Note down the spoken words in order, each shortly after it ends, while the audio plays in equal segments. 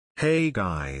Hey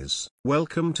guys,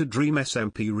 welcome to Dream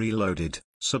SMP Reloaded.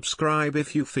 Subscribe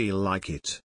if you feel like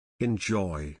it.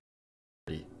 Enjoy.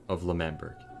 Of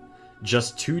L'Manberg.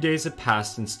 Just 2 days had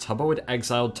passed since Tubbo had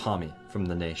exiled Tommy from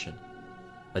the nation.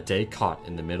 A day caught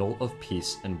in the middle of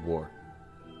peace and war.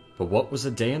 But what was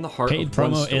a day in the heart of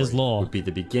one story would be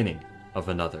the beginning of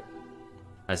another.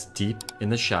 As deep in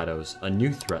the shadows, a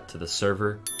new threat to the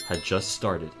server had just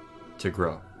started to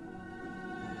grow.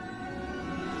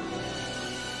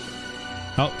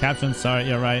 Oh, captions, sorry,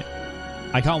 you're right.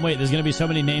 I can't wait, there's going to be so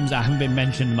many names that haven't been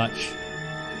mentioned much.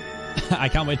 I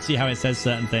can't wait to see how it says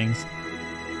certain things.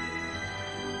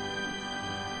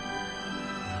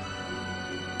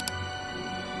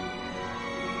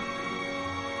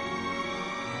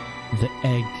 The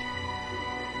egg.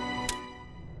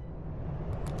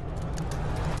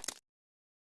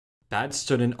 Bad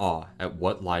stood in awe at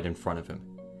what lied in front of him.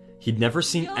 He'd never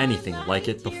seen anything like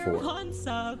it before.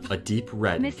 A deep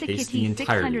red encased the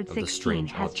entirety of the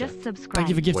strange object. Thank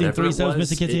you for gifting 3 subs,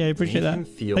 Mr. Kitty. I appreciate that.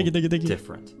 Thank you.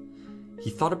 Different. He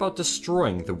thought about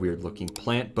destroying the weird-looking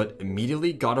plant, but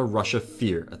immediately got a rush of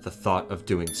fear at the thought of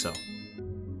doing so.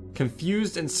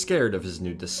 Confused and scared of his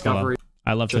new discovery,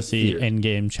 I love to see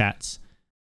in-game chats.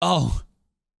 Oh,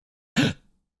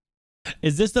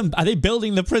 is this them? Are they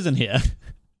building the prison here?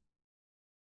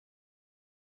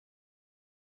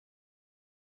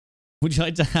 Would you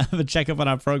like to have a checkup on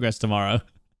our progress tomorrow?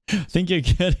 Think you're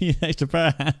good? You need extra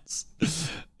prayer hands.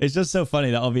 It's just so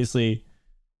funny that obviously,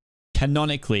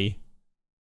 canonically,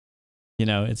 you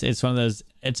know, it's one of those.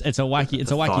 It's a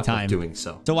wacky time. Doing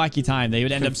so. It's a wacky time. They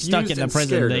would end up stuck in the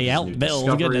prison. They helped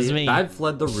build. Goodness me. Bad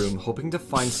fled the room, hoping to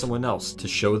find someone else to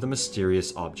show the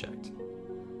mysterious object.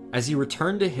 As he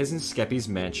returned to his and Skeppy's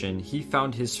mansion, he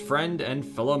found his friend and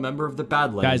fellow member of the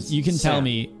Badlands, guys, you can Sam, tell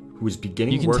me. Who was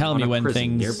beginning work on a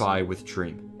prison nearby with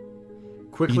Dream.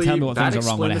 Quickly, you can tell me what Bad things are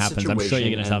wrong when it happens. I'm sure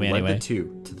you're going to tell me anyway. The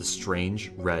two to the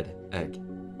strange red egg.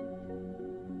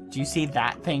 Do you see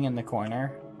that thing in the corner?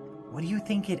 What do you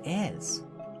think it is?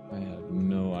 I have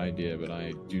no idea, but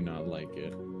I do not like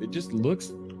it. It just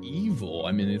looks evil.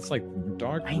 I mean, it's like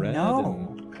dark red. I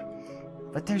know,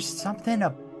 but there's something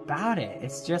about it.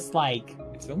 It's just like...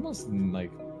 It's almost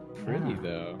like pretty,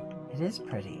 though. It is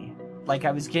pretty. Like,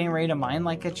 I was getting ready to mine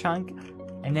like a chunk,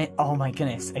 and then, oh my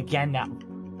goodness, again,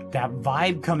 that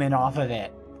vibe coming off of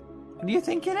it. What do you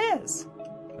think it is?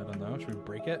 I don't know. Should we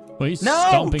break it? Well, he's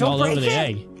stomping all over the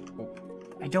egg.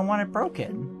 I don't want it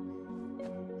broken.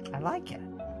 I like it.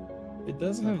 It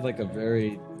does have like a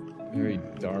very, very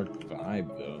dark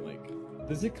vibe, though. Like,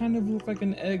 does it kind of look like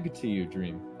an egg to you,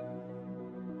 Dream?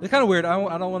 It's kind of weird. I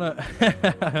don't want to...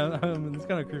 It's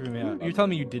kind of creeping me out. You're telling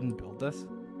me you didn't build this?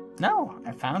 No,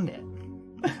 I found it.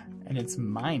 And it's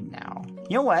mine now.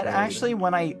 You know what? Actually,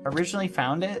 when I originally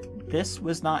found it, this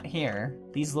was not here.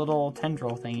 These little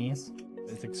tendril thingies.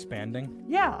 It's expanding?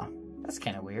 Yeah. That's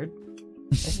kind of weird.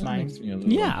 It's mine.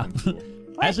 Yeah.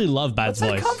 I actually love Bad's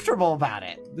voice. What's uncomfortable about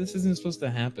it? This isn't supposed to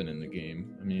happen in the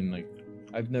game. I mean, like,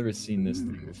 I've never seen this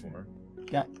thing before.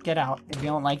 Yeah, get out. If you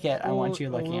don't like it, I want you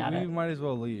looking at it. We might as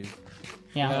well leave.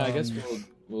 Yeah, I guess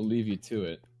we'll leave you to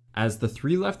it. As the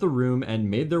three left the room and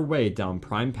made their way down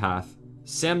Prime Path,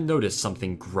 Sam noticed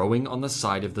something growing on the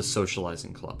side of the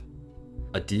socializing club.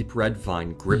 A deep red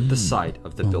vine gripped the side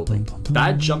of the building.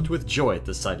 Bad jumped with joy at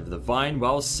the sight of the vine,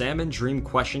 while Sam and Dream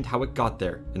questioned how it got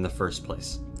there in the first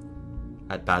place.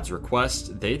 At Bad's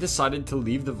request, they decided to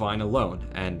leave the vine alone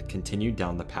and continued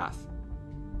down the path.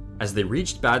 As they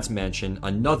reached Bad's mansion,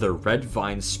 another red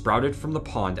vine sprouted from the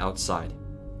pond outside.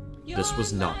 This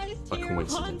was not a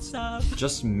coincidence.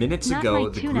 Just minutes ago,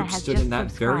 the group stood in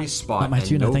that very spot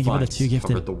and no vines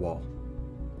covered the wall.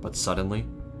 But suddenly,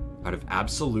 out of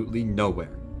absolutely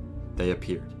nowhere, they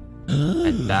appeared.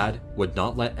 And Bad would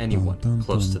not let anyone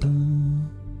close to them.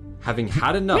 Having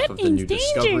had enough of the new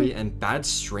discovery and Bad's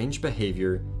strange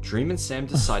behavior, Dream and Sam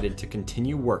decided to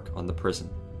continue work on the prison.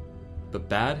 But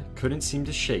Bad couldn't seem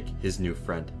to shake his new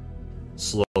friend.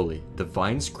 Slowly, the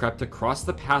vines crept across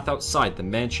the path outside the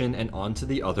mansion and onto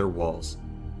the other walls.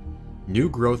 New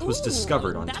growth was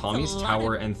discovered on Tommy's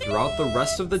tower, and throughout the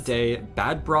rest of the day,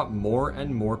 Bad brought more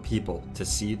and more people to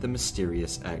see the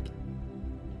mysterious egg.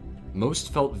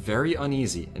 Most felt very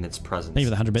uneasy in its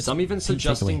presence, some even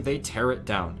suggesting they tear it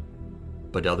down.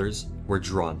 But others were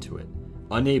drawn to it,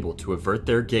 unable to avert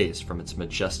their gaze from its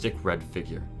majestic red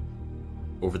figure.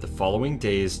 Over the following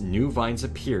days, new vines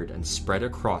appeared and spread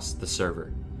across the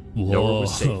server. Nowhere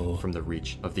was safe from the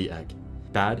reach of the egg.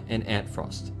 Bad and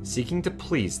Antfrost, seeking to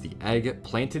please the egg,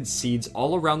 planted seeds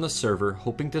all around the server,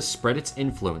 hoping to spread its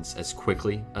influence as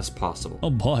quickly as possible. Oh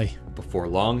boy. Before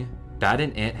long, Bad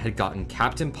and Ant had gotten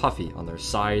Captain Puffy on their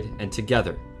side, and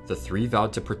together, the three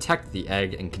vowed to protect the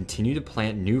egg and continue to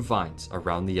plant new vines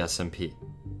around the SMP.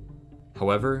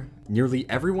 However, nearly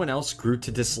everyone else grew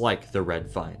to dislike the red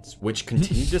vines, which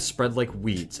continued to spread like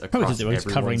weeds across everyone's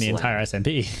covering the land. entire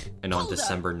SMP. And on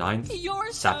December 9th,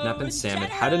 Sapnap and Sam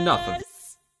had enough of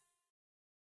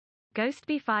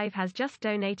GhostB5 has just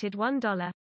donated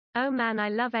 $1. Oh man, I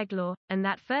love Egglore, and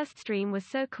that first stream was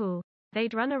so cool.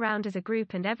 They'd run around as a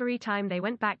group and every time they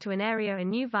went back to an area a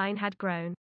new vine had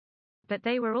grown. But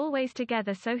they were always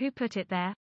together, so who put it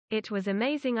there? It was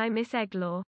amazing. I miss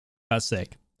Egglore. That's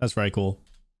sick. That's very cool.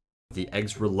 the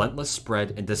egg's relentless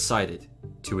spread and decided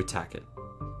to attack it.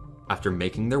 After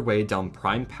making their way down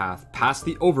Prime Path past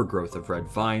the overgrowth of red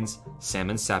vines, Sam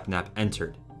and Sapnap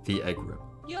entered the egg room.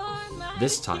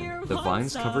 This time, the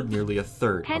vines covered nearly a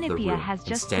third of the room,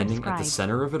 and standing at the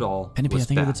center of it all was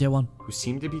Bad, who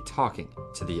seemed to be talking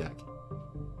to the egg.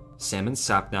 Sam and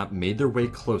Sapnap made their way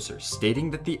closer,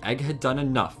 stating that the egg had done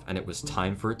enough and it was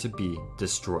time for it to be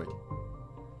destroyed.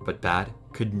 But Bad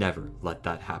could never let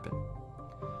that happen.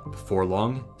 Before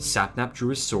long, Sapnap drew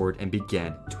his sword and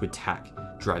began to attack,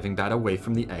 driving Bad away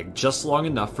from the egg just long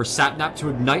enough for Sapnap to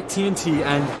ignite TNT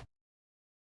and...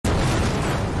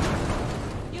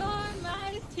 You're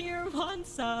my tier 1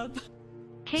 sub.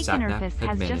 Sapnap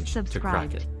had managed to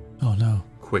crack it. Oh no.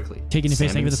 Quickly, Taking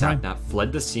Sam and the Sapnap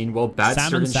fled the scene while Bad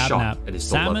stood in shock at his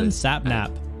beloved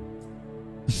Sapnap.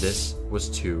 This was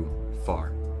too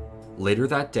far. Later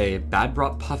that day, Bad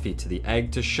brought Puffy to the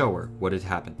egg to show her what had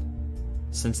happened.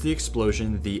 Since the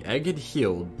explosion, the egg had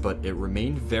healed, but it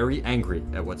remained very angry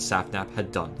at what Sapnap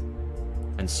had done.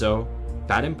 And so,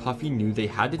 Bad and Puffy knew they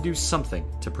had to do something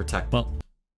to protect them. Well,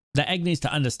 the egg needs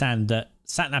to understand that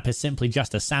Sapnap is simply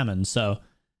just a salmon, so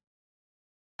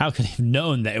how could he have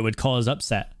known that it would cause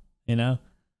upset, you know?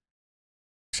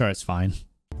 Sure, it's fine.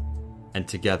 And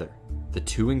together, the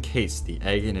two encased the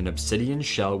egg in an obsidian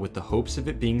shell with the hopes of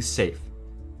it being safe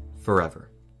forever.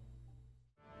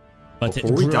 But Before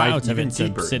it we grew dive out of even its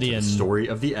deeper obsidian... into the story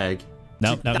of the egg,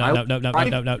 No.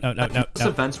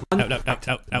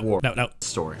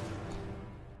 Story.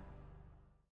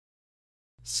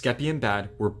 Skeppy and Bad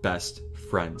were best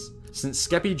friends. Since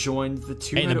Skeppy joined, the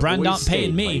two had always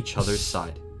stayed by each other's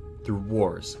side. Through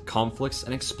wars, conflicts,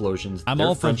 and explosions,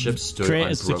 their friendship stood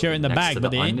unbroken next to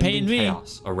the unending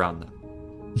chaos around them.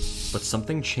 But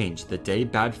something changed the day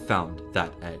Bad found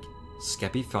that egg.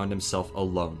 Skeppy found himself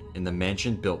alone in the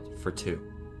mansion built for two.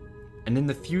 And in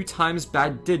the few times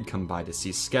Bad did come by to see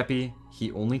Skeppy,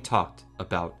 he only talked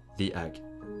about the egg.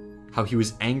 How he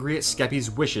was angry at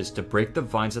Skeppy's wishes to break the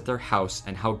vines at their house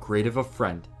and how great of a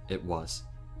friend it was.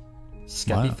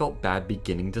 Skeppy felt Bad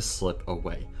beginning to slip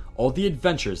away. All the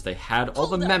adventures they had, all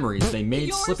the memories they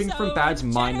made slipping from Bad's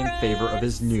mind in favor of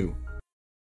his new.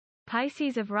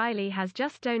 Pisces of Riley has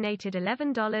just donated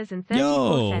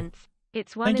 $11.34.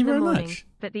 It's 1 in the morning,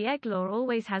 but the Egglore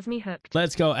always has me hooked.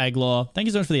 Let's go, Egglore. Thank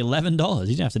you so much for the $11. You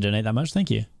didn't have to donate that much. Thank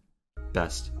you.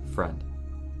 Best friend.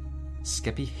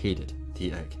 Skeppy hated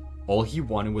the egg. All he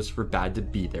wanted was for Bad to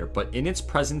be there, but in its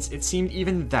presence, it seemed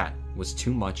even that was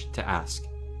too much to ask.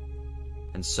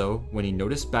 And so, when he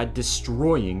noticed Bad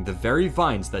destroying the very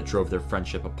vines that drove their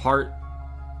friendship apart,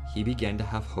 he began to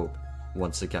have hope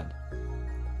once again.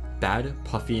 Bad,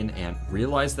 Puffy, and Ant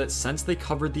realized that since they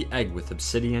covered the egg with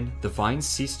obsidian, the vines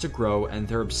ceased to grow and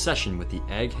their obsession with the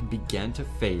egg had began to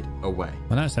fade away.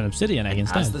 Well, now it's an obsidian egg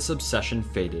instead. As this obsession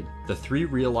faded, the three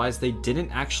realized they didn't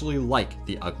actually like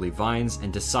the ugly vines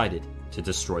and decided to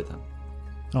destroy them.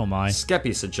 Oh my.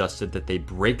 Skeppy suggested that they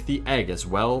break the egg as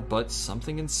well, but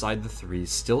something inside the three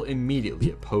still immediately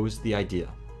opposed the idea.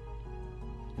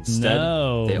 Instead,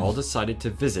 they all decided to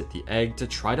visit the egg to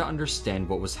try to understand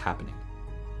what was happening.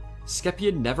 Skeppy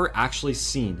had never actually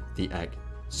seen the egg,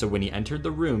 so when he entered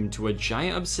the room to a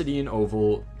giant obsidian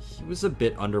oval, he was a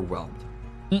bit underwhelmed.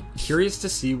 Curious to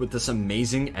see what this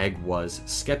amazing egg was,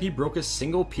 Skeppy broke a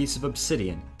single piece of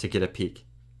obsidian to get a peek.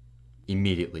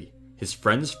 Immediately, his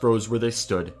friends froze where they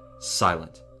stood,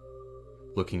 silent.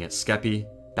 Looking at Skeppy,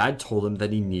 Bad told him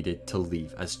that he needed to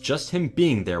leave, as just him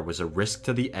being there was a risk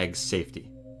to the egg's safety.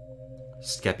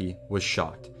 Skeppy was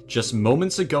shocked. Just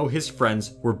moments ago, his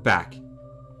friends were back.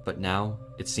 But now,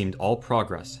 it seemed all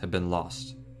progress had been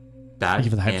lost.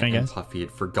 Bad, Ant, and Puffy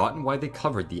had forgotten why they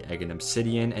covered the egg in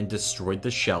obsidian and destroyed the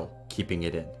shell, keeping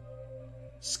it in.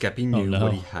 Skeppy knew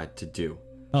what he had to do.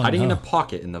 Hiding in a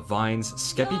pocket in the vines,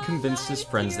 Skeppy convinced his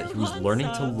friends that he was learning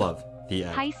to love the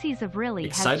egg. Pisces of Really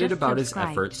Excited about his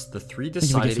efforts, the three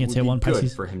decided it would be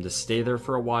good for him to stay there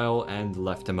for a while and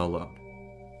left him alone.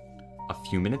 A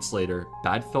few minutes later,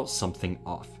 Bad felt something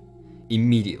off.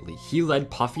 Immediately, he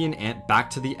led Puffy and Ant back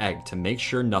to the egg to make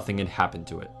sure nothing had happened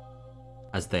to it.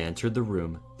 As they entered the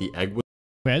room, the egg was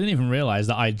Wait, I didn't even realize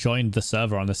that I joined the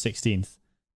server on the 16th.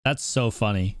 That's so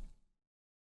funny.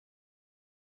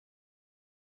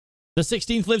 The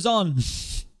 16th lives on.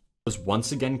 was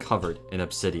once again covered in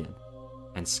obsidian,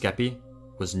 and Skeppy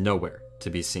was nowhere to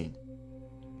be seen.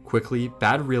 Quickly,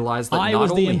 Bad realized that I not was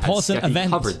the only had important Skeppy event.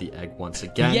 covered the egg once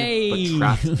again, Yay! but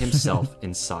trapped himself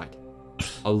inside,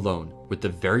 alone with the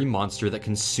very monster that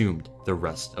consumed the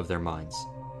rest of their minds.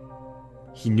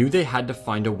 He knew they had to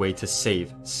find a way to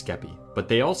save Skeppy, but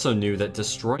they also knew that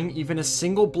destroying even a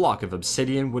single block of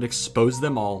obsidian would expose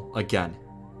them all again.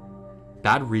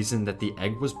 Bad reasoned that the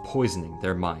egg was poisoning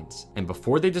their minds, and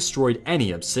before they destroyed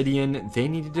any obsidian, they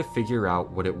needed to figure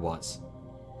out what it was.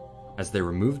 As they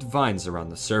removed vines around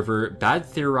the server, Bad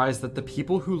theorized that the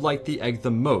people who liked the egg the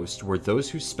most were those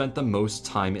who spent the most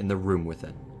time in the room with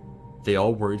it. They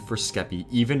all worried for Skeppy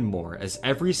even more, as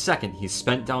every second he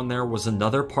spent down there was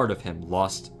another part of him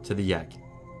lost to the egg.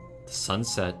 The sun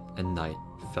set and night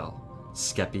fell.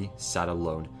 Skeppy sat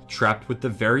alone, trapped with the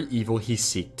very evil he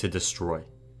sought to destroy.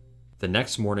 The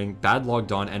next morning, Bad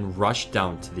logged on and rushed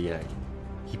down to the egg.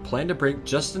 He planned to break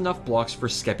just enough blocks for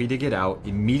Skeppy to get out,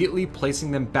 immediately placing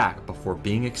them back before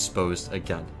being exposed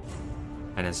again.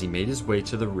 And as he made his way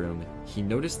to the room, he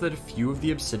noticed that a few of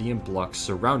the obsidian blocks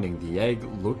surrounding the egg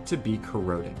looked to be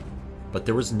corroding. But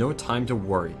there was no time to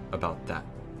worry about that.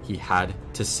 He had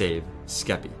to save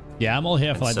Skeppy. Yeah, I'm all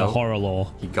here for like the horror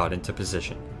lore. He got into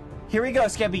position. Here we go,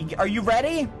 Skeppy. Are you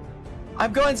ready?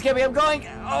 I'm going, Skeppy. I'm going.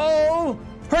 Oh!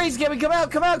 Hurry, Skeppy. Come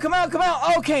out, come out, come out, come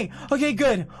out. Okay. Okay,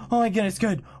 good. Oh my goodness,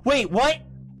 good. Wait, what?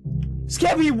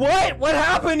 Skeppy, what? What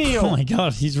happened to you? Oh my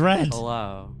god, he's red.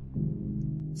 Hello.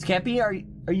 Skeppy,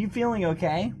 are you feeling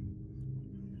okay?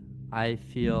 I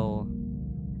feel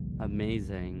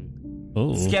amazing.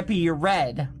 Ooh. Skeppy, you're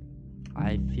red.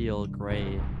 I feel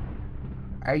great.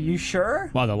 Are you sure?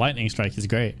 Wow, the lightning strike is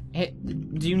great. Hey,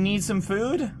 do you need some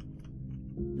food?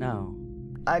 No.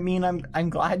 I mean, I'm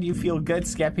glad you feel good,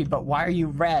 Skeppy, but why are you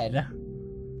red?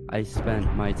 I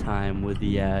spent my time with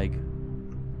the egg.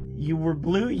 You were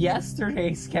blue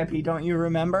yesterday, Skeppy, don't you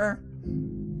remember?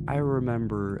 I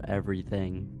remember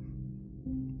everything.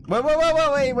 Wait,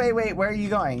 where are you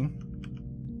going?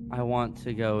 I want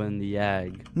to go in the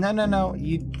egg. No,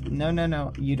 you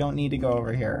don't need to go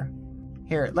over here.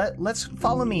 Here, let's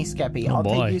follow me, Skeppy. I'll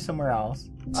take you somewhere else.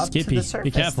 Up Skippy, to the surface,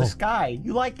 be careful. the sky.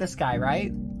 You like the sky,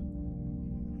 right?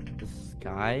 The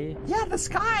sky? Yeah, the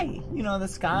sky. You know the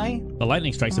sky? The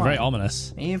lightning strikes are very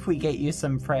ominous. Maybe if we get you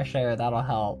some fresh air, that'll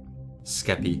help.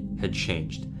 Skeppy had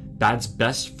changed. Bad's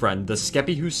best friend, the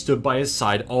Skeppy who stood by his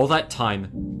side all that time,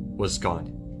 was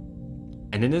gone.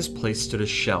 And in his place stood a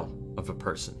shell of a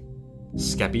person.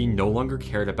 Skeppy no longer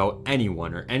cared about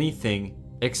anyone or anything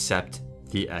except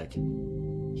the egg.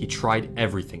 He tried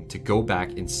everything to go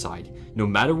back inside. No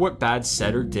matter what Bad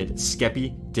said or did,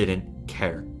 Skeppy didn't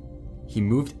care. He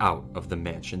moved out of the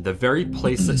mansion, the very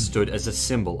place that stood as a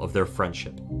symbol of their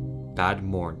friendship. Bad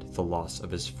mourned the loss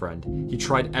of his friend. He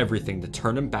tried everything to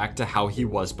turn him back to how he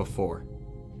was before.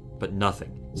 But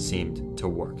nothing seemed to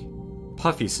work.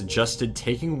 Puffy suggested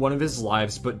taking one of his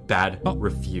lives, but Bad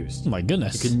refused. Oh my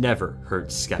goodness. He could never hurt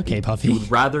Skeppy. Okay, Puffy. He would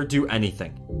rather do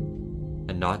anything.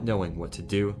 And not knowing what to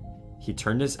do, he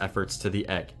turned his efforts to the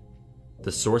egg,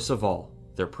 the source of all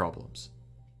their problems.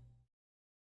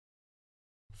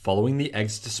 Following the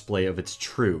egg's display of its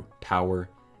true power,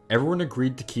 everyone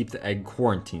agreed to keep the egg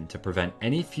quarantined to prevent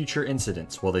any future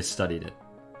incidents while they studied it.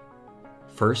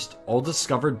 First, all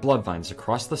discovered blood vines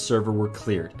across the server were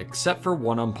cleared, except for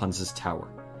one on Punz's tower.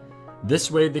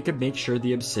 This way they could make sure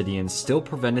the obsidian still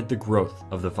prevented the growth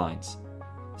of the vines.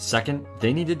 Second,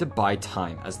 they needed to buy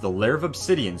time as the layer of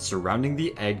obsidian surrounding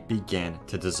the egg began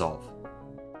to dissolve.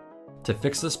 To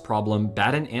fix this problem,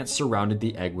 Bad and Ant surrounded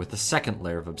the egg with a second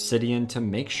layer of obsidian to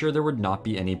make sure there would not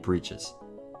be any breaches.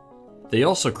 They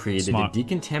also created a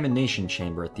decontamination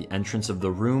chamber at the entrance of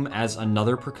the room as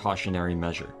another precautionary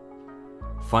measure.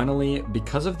 Finally,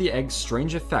 because of the egg's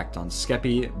strange effect on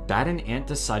Skeppy, Bad and Ant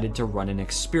decided to run an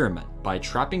experiment by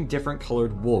trapping different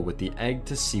colored wool with the egg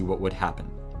to see what would happen.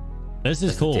 This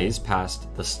is As cool. the days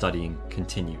passed, the studying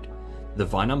continued. The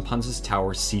vine on Punz's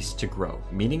tower ceased to grow,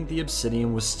 meaning the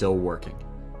obsidian was still working.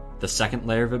 The second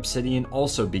layer of obsidian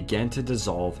also began to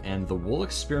dissolve, and the wool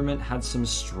experiment had some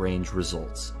strange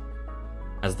results.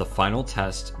 As the final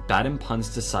test, Bad and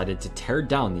Punz decided to tear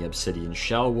down the obsidian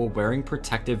shell while wearing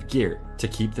protective gear to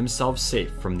keep themselves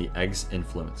safe from the egg's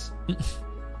influence.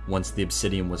 Once the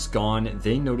obsidian was gone,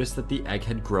 they noticed that the egg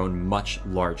had grown much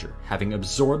larger, having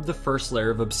absorbed the first layer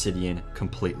of obsidian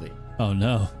completely. Oh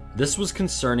no. This was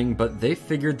concerning, but they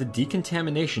figured the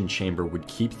decontamination chamber would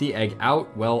keep the egg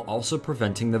out while also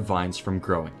preventing the vines from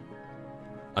growing.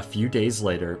 A few days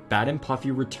later, Bad and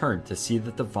Puffy returned to see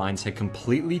that the vines had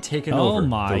completely taken over Oh the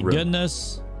my room.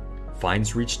 goodness.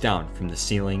 Vines reached down from the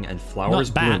ceiling and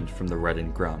flowers bloomed from the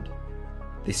reddened ground.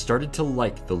 They started to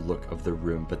like the look of the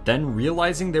room, but then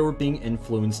realizing they were being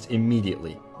influenced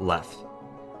immediately, left.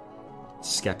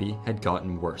 Skeppy had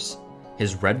gotten worse.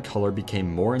 His red color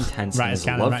became more intense and his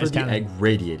love for the egg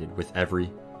radiated with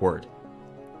every word.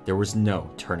 There was no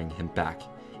turning him back.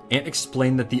 Ant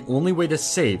explained that the only way to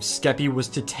save Skeppy was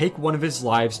to take one of his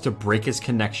lives to break his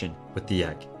connection with the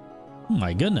egg. Oh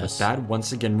my goodness. But Bad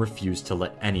once again refused to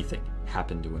let anything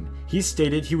happen to him. He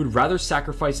stated he would rather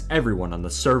sacrifice everyone on the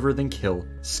server than kill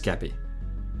Skeppy.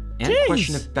 Ant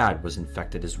questioned if Bad was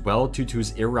infected as well due to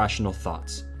his irrational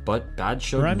thoughts, but Bad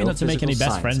showed no not to make any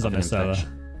physical best friends signs on of this server.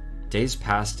 infection. Days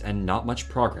passed and not much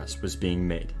progress was being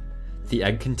made. The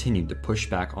egg continued to push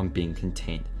back on being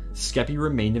contained. Skeppy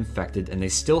remained infected and they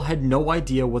still had no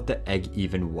idea what the egg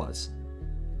even was.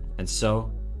 And so,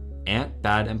 Ant,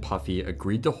 Bad, and Puffy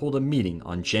agreed to hold a meeting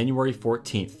on January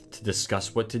 14th to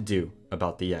discuss what to do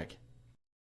about the egg.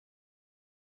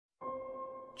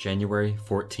 January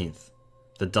 14th.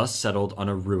 The dust settled on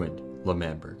a ruined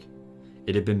L'Manberg.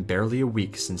 It had been barely a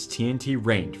week since TNT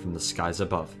rained from the skies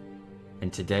above.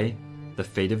 And today, the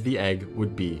fate of the egg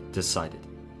would be decided.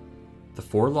 The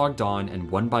four logged on, and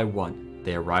one by one,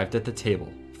 they arrived at the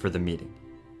table for the meeting.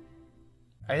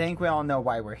 I think we all know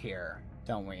why we're here,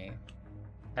 don't we?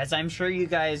 As I'm sure you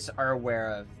guys are aware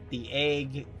of, the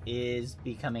egg is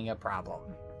becoming a problem.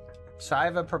 So I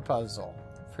have a proposal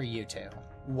for you two.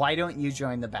 Why don't you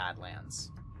join the Badlands?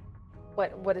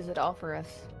 What does it offer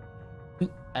us?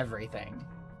 Everything.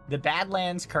 The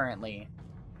Badlands currently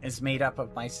is made up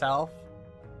of myself,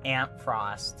 Ant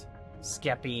Frost,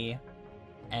 Skeppy,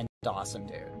 and Awesome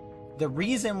Dude. The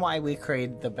reason why we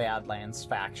created the Badlands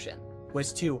faction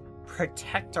was to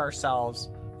protect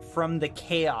ourselves from the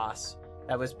chaos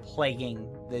that was plaguing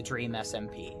the Dream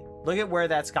SMP. Look at where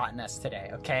that's gotten us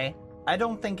today, okay? I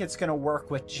don't think it's gonna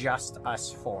work with just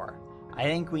us four. I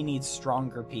think we need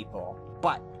stronger people.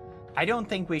 But I don't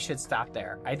think we should stop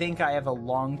there. I think I have a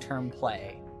long-term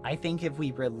play. I think if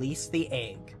we release the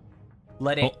egg,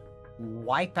 let it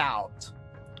wipe out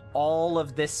all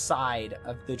of this side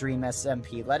of the Dream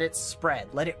SMP. Let it spread.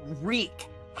 Let it wreak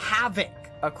havoc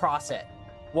across it.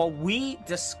 While we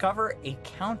discover a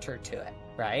counter to it,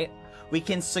 right? We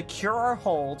can secure our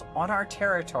hold on our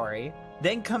territory,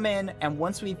 then come in, and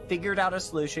once we've figured out a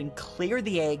solution, clear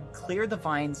the egg, clear the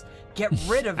vines, get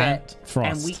rid of it,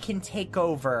 and we can take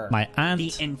over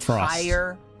the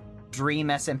entire Dream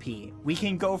SMP. We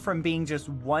can go from being just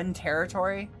one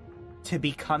territory to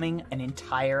becoming an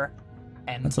entire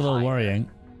empire. That's a little worrying.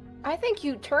 I think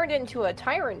you turned into a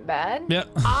tyrant, Bad. Yeah.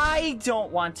 I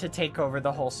don't want to take over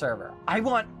the whole server. I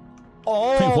want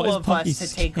all of us to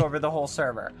take over the whole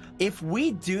server. If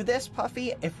we do this,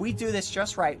 Puffy, if we do this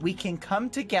just right, we can come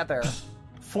together,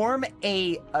 form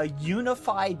a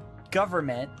unified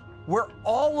government where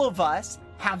all of us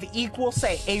have equal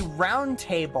say, a round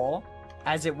table,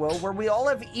 as it will, where we all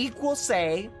have equal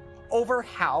say over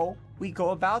how we go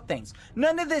about things.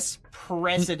 None of this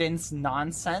president's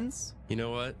nonsense. You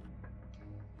know what?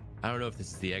 I don't know if this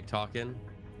is the egg talking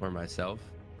or myself,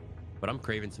 but I'm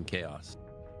craving some chaos.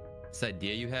 This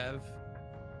idea you have,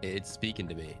 it's speaking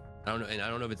to me. I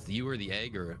don't know if it's you or the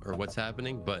egg or what's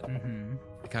happening, but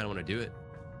I kind of want to do it.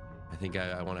 I think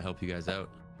I want to help you guys out.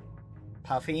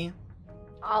 Puffy?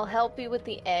 I'll help you with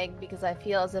the egg because I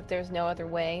feel as if there's no other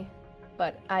way,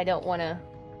 but I don't want to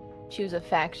choose a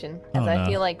faction because I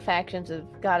feel like factions have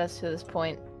got us to this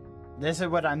point. This is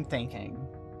what I'm thinking.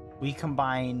 We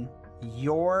combine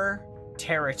your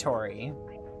territory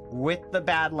with the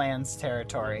Badlands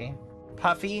territory.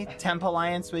 Puffy, Temp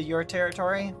Alliance with your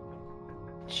territory?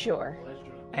 Sure.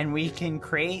 And we can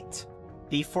create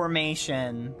the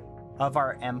formation of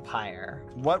our empire.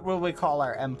 What will we call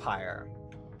our empire?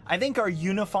 I think our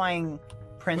unifying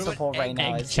principle right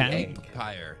now is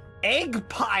Eggpire.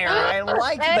 Eggpire! I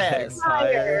like this!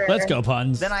 Let's go,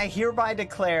 puns. Then I hereby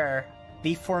declare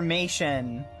the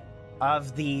formation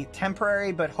of the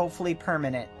temporary but hopefully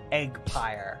permanent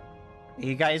Eggpire. Are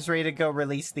you guys ready to go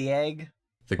release the egg?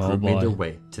 The group made their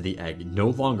way to the egg. No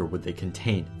longer would they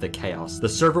contain the chaos. The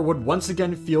server would once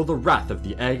again feel the wrath of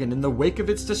the egg, and in the wake of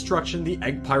its destruction, the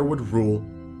Eggpire would rule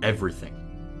everything.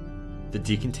 The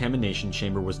decontamination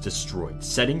chamber was destroyed,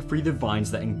 setting free the vines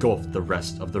that engulfed the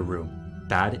rest of the room.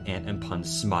 Bad, Ant, and Pun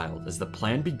smiled as the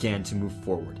plan began to move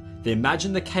forward. They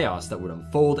imagined the chaos that would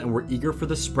unfold and were eager for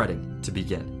the spreading to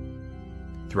begin.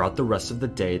 Throughout the rest of the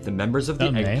day, the members of the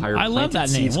Eggpire I love planted that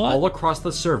name. seeds What? all across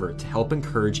the server to help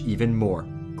encourage even more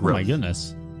growth. Oh my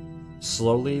goodness.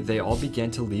 Slowly, they all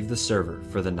began to leave the server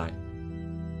for the night.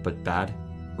 But Bad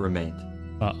remained.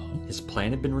 Uh-oh. His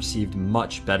plan had been received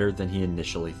much better than he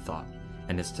initially thought,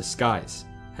 and his disguise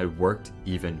had worked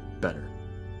even better.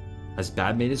 As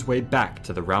Bad made his way back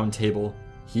to the round table,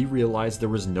 he realized there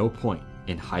was no point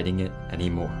in hiding it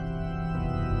anymore.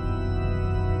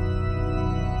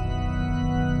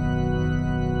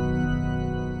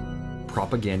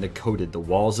 Propaganda coated the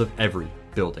walls of every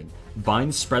building.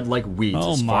 Vines spread like weeds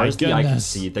as far as the eye could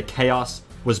see. The chaos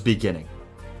was beginning.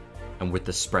 And with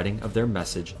the spreading of their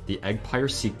message, the Eggpire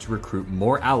seek to recruit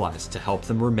more allies to help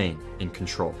them remain in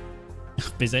control.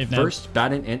 Be safe now. First,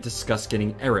 Bad and Ant discussed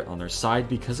getting Eret on their side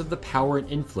because of the power and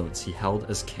influence he held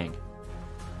as king.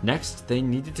 Next, they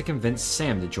needed to convince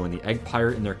Sam to join the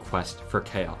Eggpire in their quest for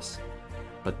chaos.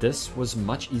 But this was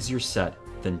much easier said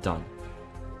than done.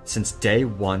 Since day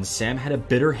one, Sam had a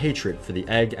bitter hatred for the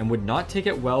egg and would not take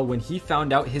it well when he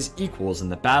found out his equals in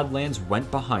the Badlands went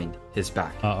behind his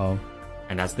back. Uh-oh.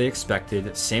 And as they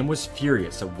expected, Sam was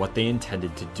furious at what they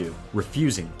intended to do,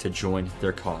 refusing to join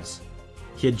their cause.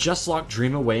 He had just locked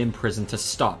Dream away in prison to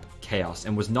stop chaos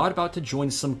and was not about to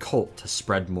join some cult to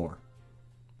spread more.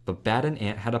 But Bad and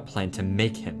Ant had a plan to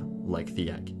make him like the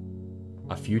egg.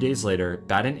 A few days later,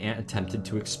 Bad and Ant attempted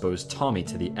to expose Tommy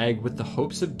to the egg with the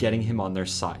hopes of getting him on their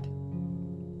side.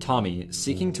 Tommy,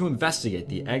 seeking to investigate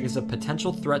the egg as a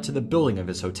potential threat to the building of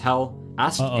his hotel,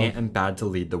 asked Ant and Bad to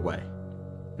lead the way.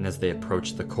 And as they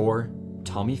approached the core,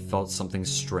 Tommy felt something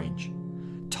strange.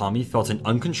 Tommy felt an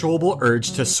uncontrollable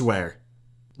urge to swear.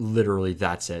 Literally,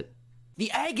 that's it.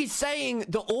 The egg is saying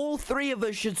that all three of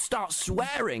us should start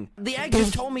swearing. The egg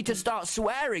just told me to start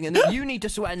swearing and that you need to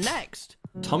swear next.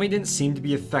 Tommy didn't seem to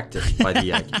be affected by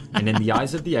the egg, and in the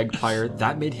eyes of the Eggpire,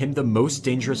 that made him the most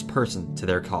dangerous person to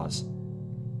their cause.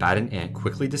 Bad and Ant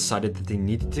quickly decided that they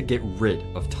needed to get rid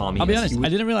of Tommy. I'll be honest, I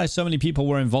didn't realize so many people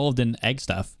were involved in egg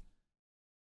stuff.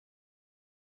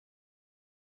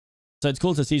 So it's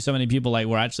cool to see so many people like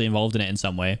were actually involved in it in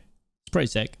some way. It's pretty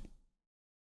sick.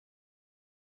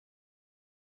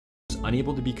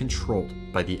 Unable to be controlled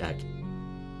by the egg.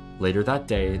 Later that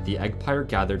day, the Eggpire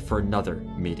gathered for another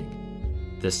meeting.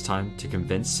 This time to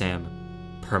convince Sam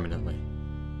permanently.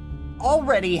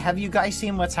 Already, have you guys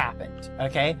seen what's happened?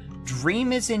 Okay?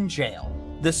 Dream is in jail.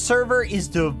 The server is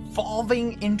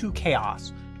devolving into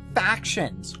chaos.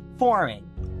 Factions forming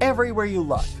everywhere you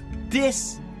look.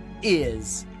 This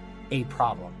is a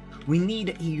problem. We need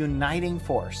a uniting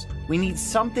force. We need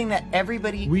something that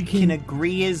everybody can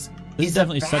agree is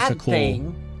definitely a bad such a cool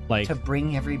thing like to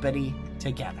bring everybody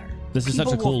together. This is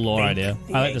such a cool lore idea.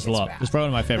 I like this a lot. It's probably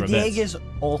one of my favorite the bits. egg is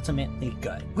ultimately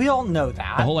good. We all know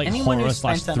that. The whole like Anyone horror who's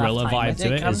slash spent enough thriller time vibe with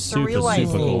to it comes is to super realize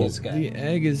super the egg cool. is good. The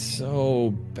egg is so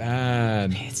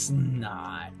bad. It's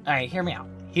not. All right, hear me out.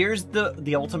 Here's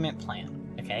the ultimate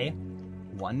plan. Okay,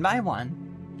 one by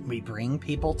one, we bring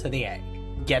people to the egg.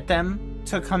 Get them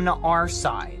to come to our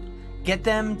side. Get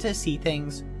them to see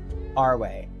things our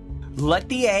way. Let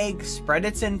the egg spread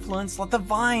its influence. Let the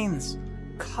vines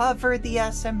cover the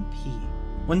SMP.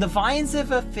 When the vines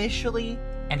have officially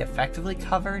and effectively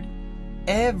covered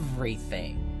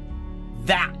everything,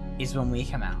 that is when we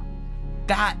come out.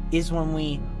 That is when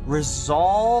we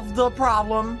resolve the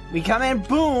problem. We come in,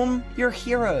 boom, you're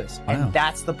heroes. And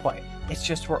that's the point. It's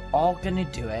just we're all gonna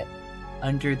do it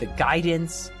under the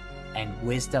guidance and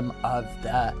wisdom of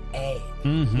the egg.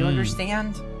 You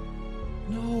understand?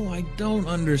 No, I don't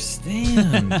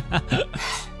understand.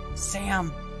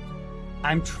 Sam,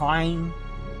 I'm trying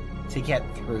to get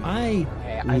through. I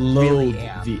really loathe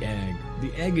am. the egg.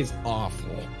 The egg is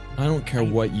awful. I don't care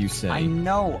what you say. I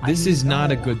know. This is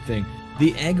not a good thing.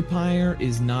 The Eggpire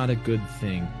is not a good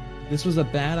thing. This was a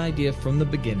bad idea from the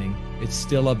beginning. It's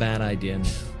still a bad idea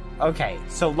now. Okay,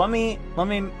 so let me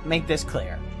make this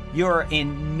clear. You're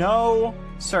in no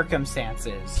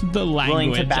circumstances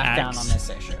willing to back down on this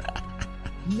issue.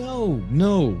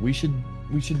 No, we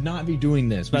should not be doing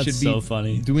this. That's we should so be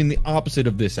funny. Doing the opposite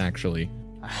of this, actually.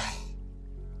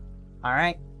 All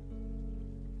right.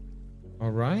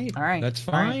 All right. All right. That's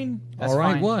fine. That's All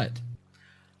right. fine. What?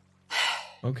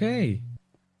 Okay.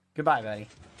 Goodbye, buddy.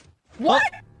 What?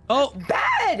 Oh,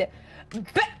 Bad!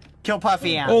 Kill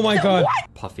Puffy out. Oh my god.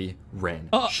 Puffy ran,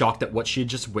 shocked at what she had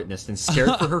just witnessed and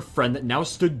scared for her friend that now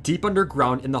stood deep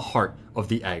underground in the heart of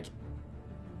the egg.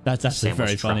 That's actually Sam was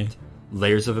very funny. trapped.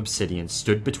 Layers of obsidian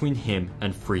stood between him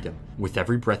and freedom. With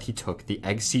every breath he took, the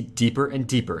egg seeped deeper and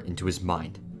deeper into his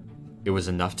mind. It was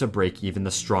enough to break even the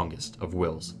strongest of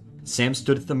wills. Sam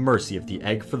stood at the mercy of the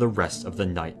egg for the rest of the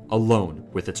night, alone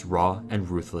with its raw and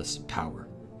ruthless power.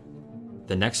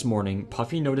 The next morning,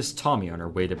 Puffy noticed Tommy on her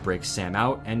way to break Sam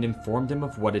out and informed him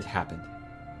of what had happened.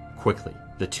 Quickly,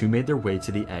 the two made their way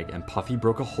to the egg and Puffy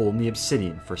broke a hole in the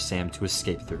obsidian for Sam to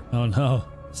escape through. Oh no.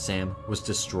 Sam was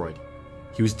destroyed.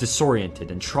 He was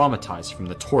disoriented and traumatized from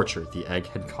the torture the egg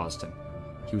had caused him.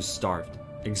 He was starved,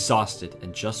 exhausted,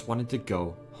 and just wanted to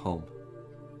go home.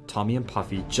 Tommy and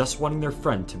Puffy, just wanting their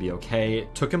friend to be okay,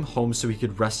 took him home so he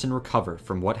could rest and recover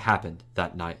from what happened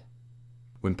that night.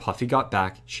 When Puffy got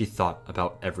back, she thought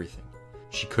about everything.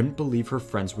 She couldn't believe her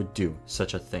friends would do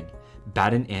such a thing.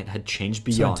 Bad and Ant had changed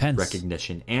beyond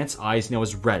recognition. Ant's eyes now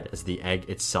as red as the egg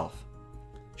itself.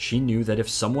 She knew that if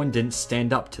someone didn't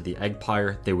stand up to the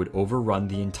Eggpire, they would overrun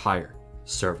the entire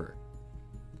server.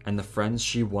 And the friends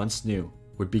she once knew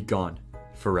would be gone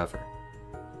forever.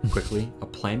 Quickly, a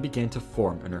plan began to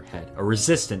form in her head, a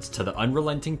resistance to the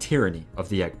unrelenting tyranny of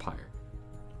the Eggpire.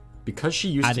 Because she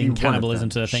used to be cannibalism one of them,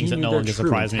 to the things she that knew no their longer true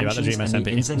surprise me about the intentions Dream and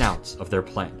the SMP. ins and outs of their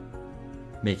plan,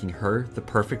 making her the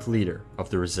perfect leader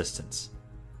of the resistance.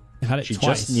 She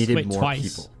just needed more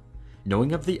people.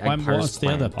 Knowing of the Eggpire's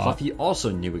plan, Puffy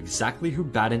also knew exactly who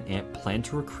Bad and Ant planned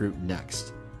to recruit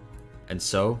next. And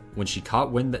so, when she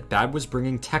caught wind that Bad was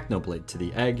bringing Technoblade to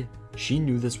the egg, she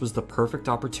knew this was the perfect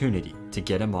opportunity to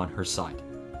get him on her side.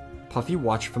 Puffy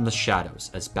watched from the shadows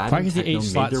as Bad and Techno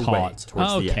made their way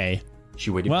towards the egg. She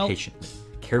waited patiently,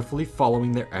 carefully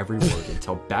following their every word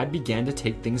until Bad began to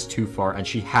take things too far and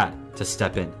she had to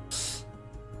step in.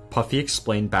 Puffy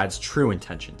explained Bad's true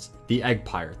intentions, the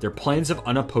Eggpire, their plans of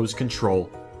unopposed control,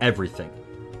 everything.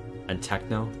 And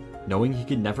Techno, knowing he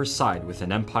could never side with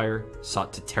an empire,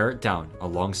 sought to tear it down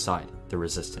alongside the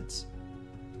resistance.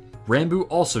 Rambo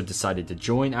also decided to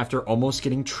join after almost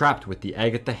getting trapped with the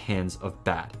egg at the hands of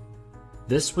Bad.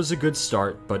 This was a good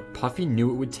start, but Puffy knew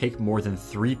it would take more than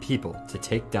 3 people to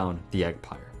take down the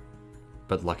Eggpire.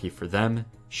 But lucky for them,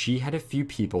 she had a few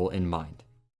people in mind.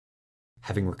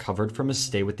 Having recovered from his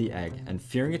stay with the egg and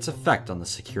fearing its effect on the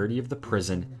security of the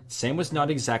prison, Sam was not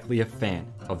exactly a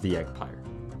fan of the Eggpire.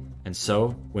 And so,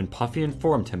 when Puffy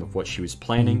informed him of what she was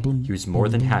planning, he was more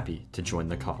than happy to join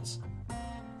the cause.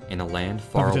 In a land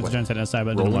far away,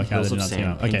 rolling hills of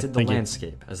sand painted the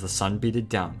landscape as the sun beated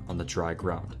down on the dry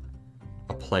ground.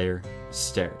 A player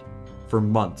stared. For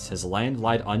months, his land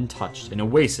lied untouched, an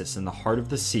oasis in the heart of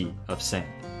the sea of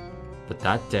sand. But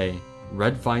that day,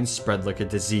 red vines spread like a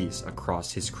disease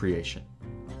across his creation.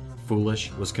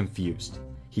 Foolish was confused.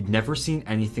 He'd never seen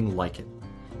anything like it.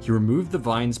 He removed the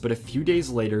vines, but a few days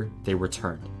later, they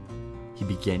returned. He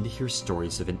began to hear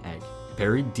stories of an egg,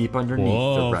 buried deep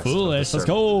underneath the rest of the server. Let's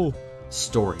go!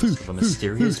 Stories of a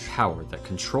mysterious power that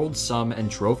controlled some and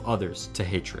drove others to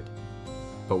hatred.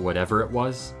 But whatever it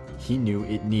was, he knew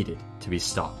it needed to be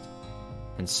stopped.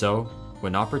 And so,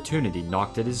 when opportunity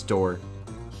knocked at his door,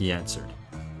 he answered.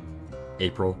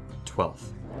 April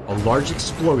 12th. A large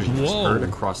explosion was heard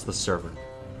across the server.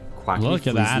 Quacky Look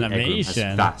at the animation.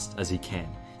 As fast as he can.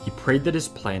 He prayed that his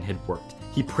plan had worked.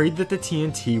 He prayed that the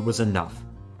TNT was enough.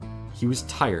 He was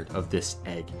tired of this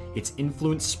egg, its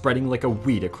influence spreading like a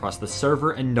weed across the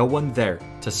server and no one there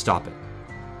to stop it.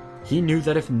 He knew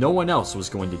that if no one else was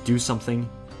going to do something,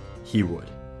 he would.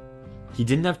 He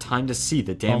didn't have time to see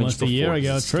the damage almost a year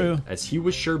ago, true, as he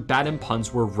was sure Bad and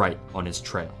Puns were right on his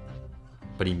trail.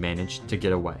 But he managed to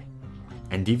get away.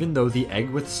 And even though the egg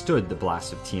withstood the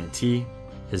blast of TNT,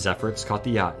 his efforts caught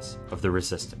the eyes of the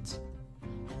resistance.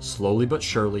 Slowly but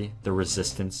surely, the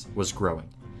resistance was growing.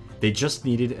 They just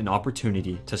needed an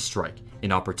opportunity to strike,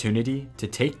 an opportunity to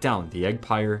take down the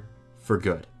Eggpire for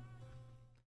good.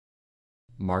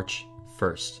 March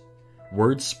 1st.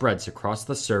 Word spreads across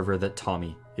the server that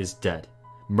Tommy is dead,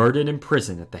 murdered in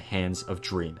prison at the hands of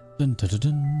Dream. Dun, dun, dun,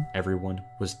 dun. Everyone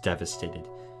was devastated.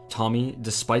 Tommy,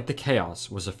 despite the chaos,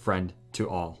 was a friend to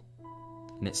all.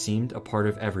 And it seemed a part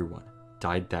of everyone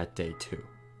died that day too.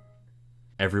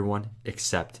 Everyone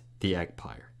except the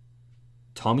Eggpire.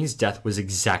 Tommy's death was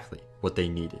exactly what they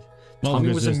needed.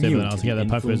 Tommy was immune to the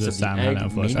influence of the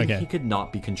egg, meaning he could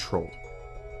not be controlled,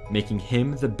 making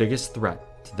him the biggest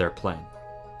threat to their plan.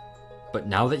 But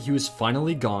now that he was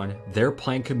finally gone, their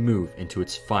plan could move into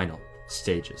its final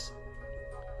stages.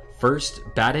 First,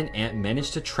 Bad and Ant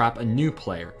managed to trap a new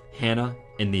player, Hannah,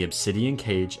 in the obsidian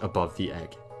cage above the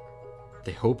egg.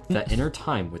 They hoped that in her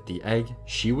time with the egg,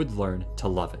 she would learn to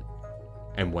love it.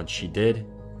 And once she did,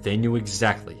 they knew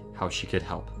exactly how she could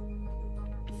help.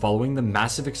 Following the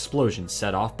massive explosion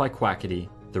set off by Quackity,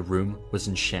 the room was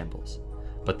in shambles,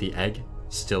 but the egg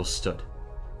still stood.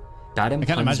 Bad and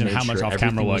Puns made sure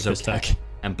everything was okay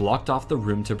and blocked off the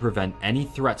room to prevent any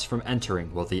threats from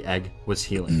entering while the egg was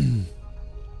healing.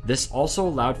 This also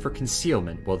allowed for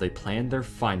concealment while they planned their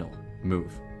final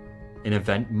move. an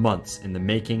event months in the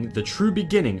making, the true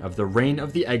beginning of the reign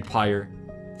of the Eggpire,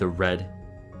 the Red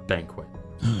Banquet.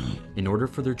 In order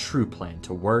for their true plan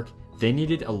to work, they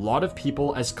needed a lot of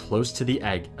people as close to the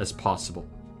egg as possible.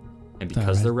 And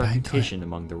because their reputation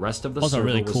among the rest of the server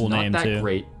really was cool not name that too.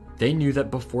 great, they knew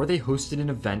that before they hosted an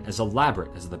event as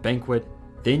elaborate as the banquet,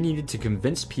 they needed to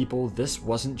convince people this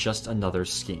wasn't just another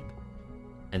scheme.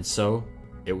 And so,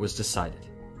 it was decided.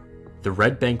 The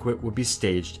Red Banquet would be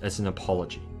staged as an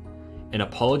apology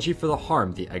for the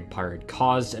harm the Eggpire had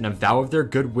caused and a vow of their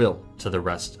goodwill to the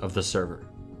rest of the server.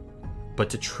 But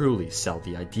to truly sell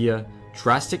the idea,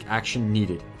 drastic action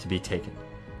needed to be taken,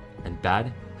 and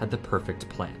Bad had the perfect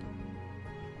plan.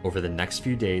 Over the next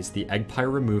few days, the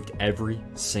Eggpire removed every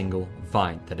single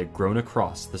vine that had grown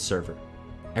across the server.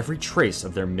 Every trace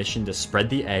of their mission to spread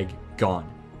the egg gone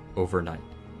overnight.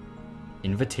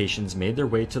 Invitations made their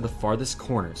way to the farthest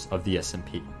corners of the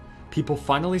SMP. People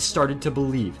finally started to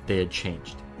believe they had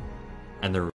changed.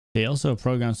 And they also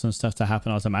programmed some stuff to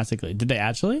happen automatically. Did they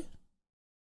actually?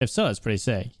 If so, it's pretty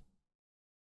sick.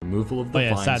 Removal of the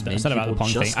vines made sad about the people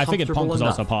Pong thing. just I figured Pong was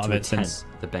also comfortable part of enough it to since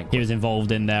attend the banquet. he was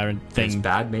involved in their thing. As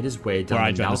Bad made his way where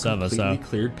I down the joined now the server, completely so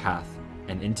cleared path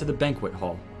and into the banquet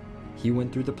hall, he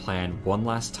went through the plan one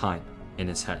last time in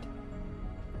his head.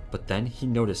 But then he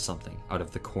noticed something out of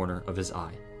the corner of his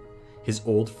eye. His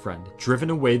old friend,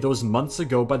 driven away those months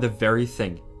ago by the very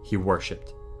thing he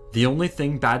worshipped. The only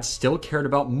thing Bad still cared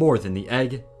about more than the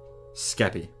egg,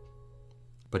 Skeppy.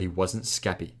 But he wasn't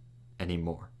Skeppy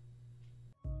anymore.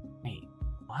 Wait,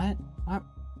 what?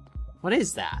 What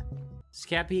is that?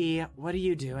 Skeppy, what are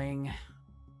you doing?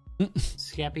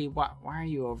 Skeppy, why are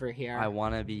you over here? I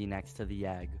want to be next to the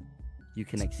egg. You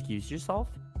can excuse yourself.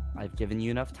 I've given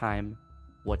you enough time.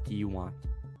 What do you want?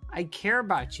 I care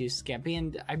about you, Skeppy,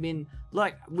 and I mean,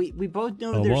 look, we both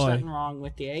know there's something wrong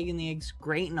with the egg, and the egg's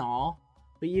great and all,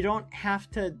 but you don't have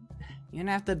to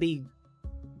be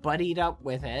buddied up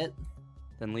with it.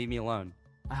 Then leave me alone.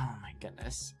 Oh my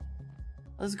goodness.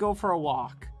 Let's go for a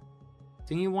walk.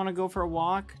 Do you want to go for a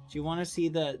walk? Do you want to see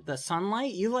the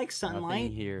sunlight? You like sunlight?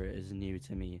 Nothing here is new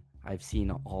to me. I've seen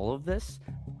all of this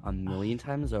a million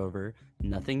times over.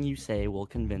 Nothing you say will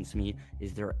convince me.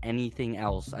 Is there anything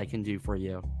else I can do for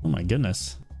you? Oh my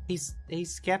goodness. Hey,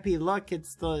 Skeppy, look,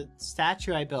 it's the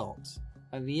statue I built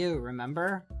of you,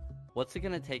 remember? What's it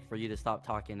gonna take for you to stop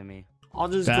talking to me? I'll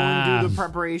just go and do the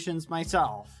preparations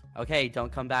myself. Okay,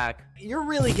 don't come back. You're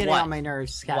really getting on my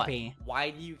nerves, Skeppy.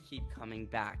 Why do you keep coming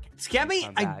back?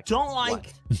 Skeppy, I don't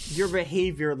like your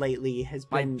behavior lately has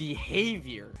been... My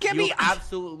behavior? Skeppy, you have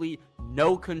absolutely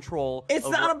no control it's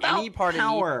over not about any part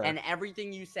power. of me, and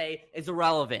everything you say is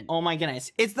irrelevant. Oh my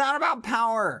goodness. It's not about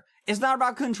power. It's not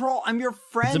about control. I'm your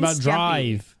friend, It's about Skeppy.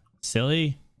 drive.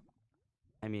 Silly.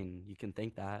 I mean, you can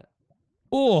think that.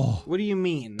 Oh. What do you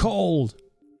mean? Cold.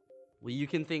 Well, you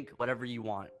can think whatever you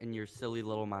want in your silly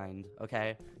little mind,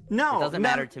 okay? No, it doesn't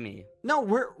matter to me. No,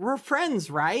 we're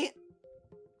friends, right?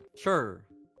 Sure.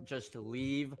 Just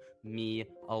leave me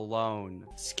alone.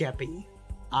 Skeppy,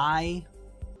 I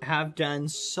have done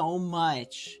so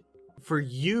much for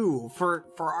you, for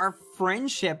our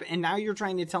friendship, and now you're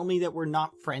trying to tell me that we're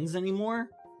not friends anymore?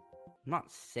 I'm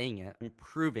not saying it. I'm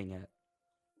proving it.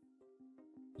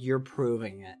 You're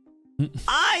proving it.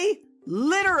 I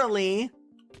literally...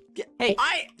 Hey,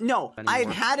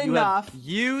 I've had enough.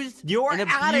 Used your and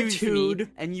attitude, me,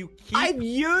 and you keep I've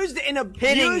used and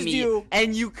hitting abused me, you,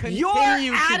 and you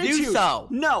continue your to do so.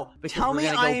 No, because tell me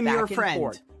I am your friend.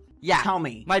 Forth. Yeah, tell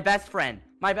me. My best friend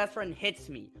hits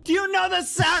me. Do you know the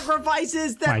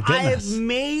sacrifices that I have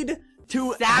made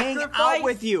to hang out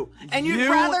with you? And you'd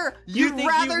rather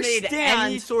made stand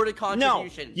any sort of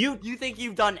contribution. No, you think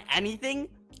you've done anything?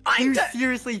 You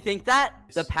seriously think that?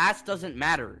 The past doesn't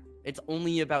matter. It's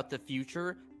only about the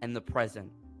future and the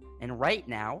present. And right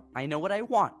now, I know what I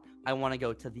want. I want to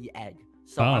go to the egg.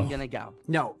 So I'm going to go.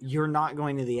 No, you're not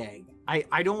going to the egg.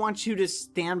 I don't want you to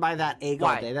stand by that egg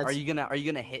all day. Are you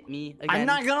gonna hit me again? I'm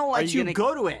not gonna let you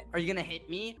go to it. Are you gonna hit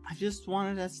me? I just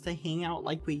wanted us to hang out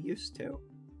like we used to.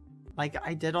 Like,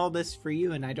 I did all this for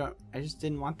you, and I just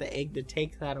didn't want the egg to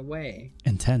take that away.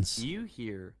 Intense. Do you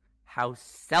hear how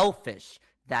selfish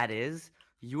that is?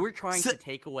 You were trying to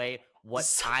take away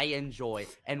what I enjoy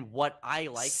and what I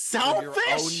like for your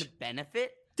own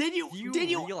benefit. Did you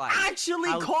realize actually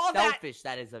how call selfish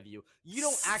that is of you? You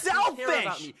don't actually care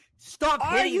about me. Stop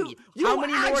hitting me. How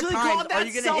many more times are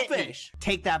you gonna hit me?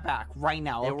 Take that back right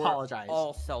now. They apologize. Were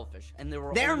all selfish, and they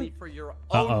were only for your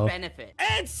own benefit.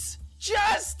 It's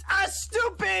just a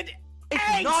stupid egg.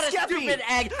 It's not a Skeppy. stupid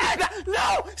egg.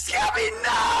 No, Skeppy,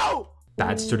 no!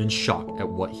 Bad stood in shock at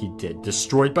what he did,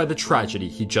 destroyed by the tragedy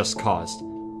he just caused.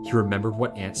 He remembered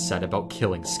what Ant said about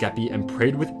killing Skeppy and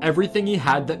prayed with everything he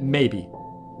had that maybe,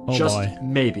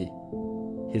 maybe,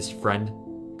 his friend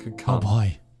could come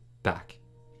back.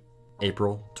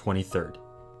 April 23rd,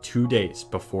 2 days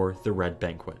before the Red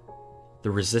Banquet.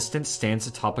 The Resistance stands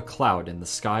atop a cloud in the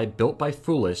sky built by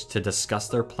Foolish to discuss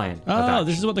their plan of action.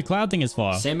 This is what the cloud thing is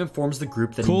for. Sam informs the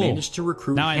group that he managed to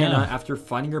recruit Hannah after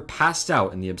finding her passed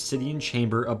out in the obsidian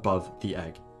chamber above the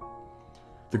egg.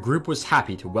 The group was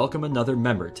happy to welcome another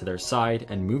member to their side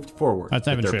and moved forward with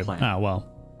their plan. Ah, well.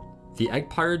 The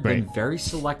Eggpire had been very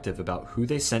selective about who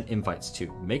they sent invites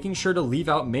to, making sure to leave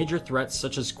out major threats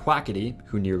such as Quackity,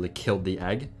 who nearly killed the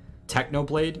egg,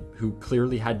 Technoblade, who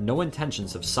clearly had no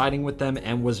intentions of siding with them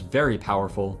and was very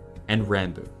powerful, and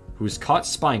Rambo, who was caught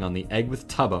spying on the egg with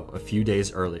Tubbo a few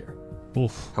days earlier.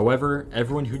 Oof. However,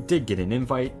 everyone who did get an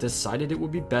invite decided it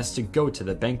would be best to go to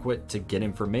the banquet to get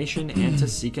information and to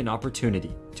seek an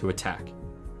opportunity to attack.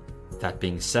 That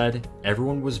being said,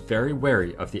 everyone was very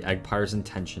wary of the Eggpire's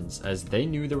intentions, as they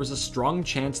knew there was a strong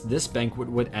chance this banquet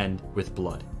would end with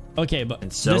blood. Okay, but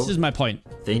this is my point,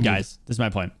 guys. This is my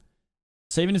point.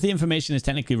 So even if the information is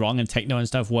technically wrong and Techno and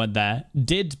stuff weren't there,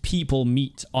 did people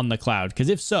meet on the cloud? Because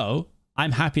if so,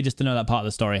 I'm happy just to know that part of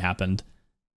the story happened.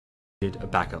 A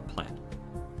backup plan.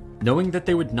 Knowing that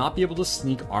they would not be able to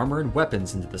sneak armor and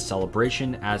weapons into the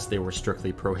celebration as they were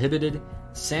strictly prohibited,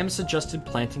 Sam suggested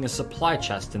planting a supply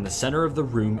chest in the center of the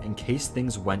room in case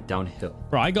things went downhill.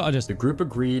 Bro, I gotta just... The group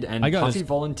agreed and Puffy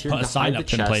volunteered to hide the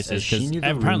chest as she knew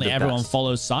the apparently room the everyone best.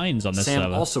 follows signs on this Sam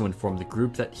server. also informed the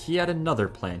group that he had another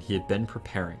plan he had been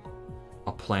preparing.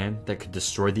 A plan that could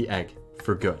destroy the egg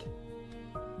for good.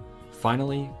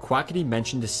 Finally, Quackity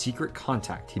mentioned a secret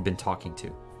contact he'd been talking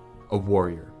to. A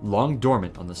warrior, long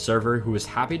dormant on the server, who was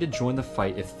happy to join the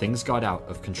fight if things got out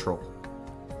of control.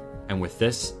 And with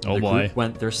this, the group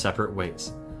went their separate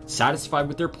ways, satisfied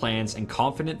with their plans and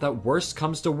confident that worst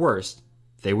comes to worst,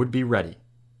 they would be ready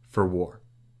for war.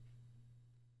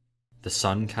 The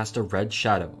sun cast a red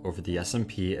shadow over the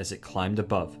SMP as it climbed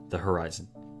above the horizon.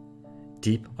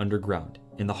 Deep underground,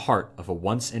 in the heart of a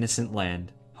once innocent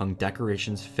land, hung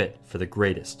decorations fit for the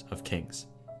greatest of kings.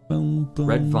 Boom, boom.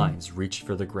 Red vines reached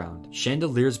for the ground.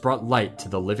 Chandeliers brought light to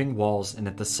the living walls, and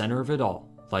at the center of it all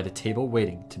lied a table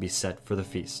waiting to be set for the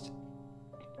feast.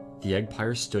 The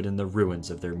Eggpire stood in the ruins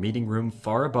of their meeting room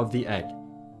far above the egg,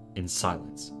 in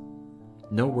silence.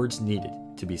 No words needed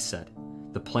to be said.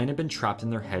 The plan had been trapped in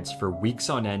their heads for weeks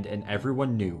on end, and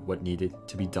everyone knew what needed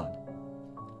to be done.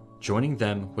 Joining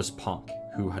them was Ponk,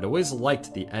 who had always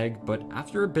liked the egg, but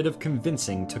after a bit of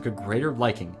convincing took a greater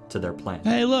liking to their plan.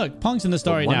 Hey look, Punk's in the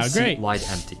story now, great! One seat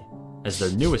lied empty, as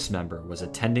their newest member was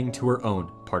attending to her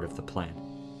own part of the plan.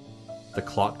 The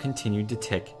clock continued to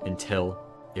tick until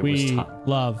it was time.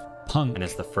 We love Punk. And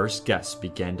as the first guests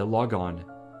began to log on,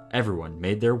 everyone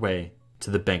made their way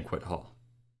to the banquet hall.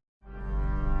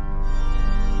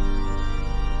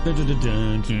 Dun, dun, dun,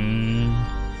 dun,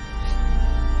 dun.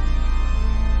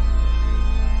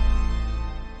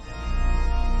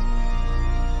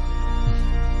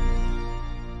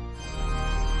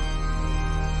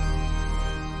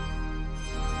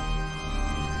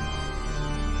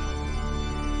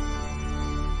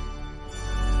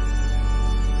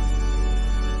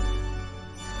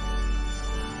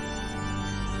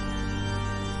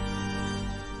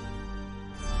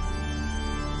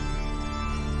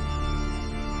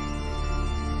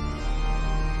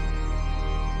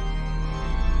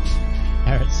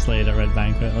 Slayed at Red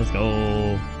Banquet. Let's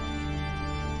go.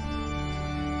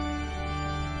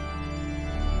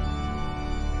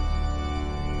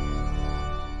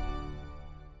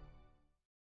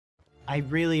 I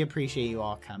really appreciate you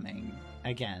all coming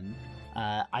again.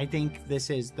 I think this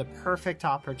is the perfect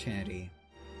opportunity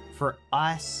for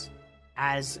us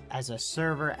as a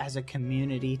server, as a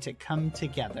community, to come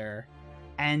together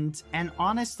and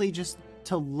honestly just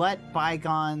to let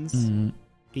bygones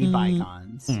be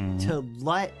bygones, to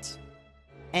let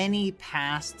any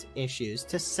past issues,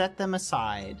 to set them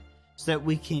aside so that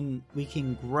we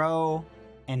can grow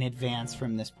and advance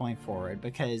from this point forward.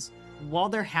 Because while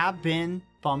there have been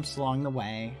bumps along the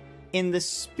way, in the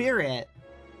spirit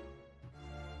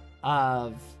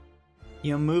of,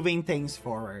 you know, moving things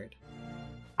forward,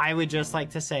 I would just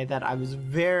like to say that I was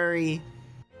very,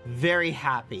 very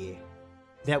happy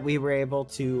that we were able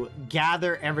to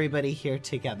gather everybody here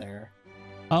together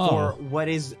for what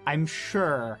is, I'm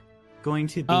sure, going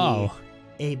to be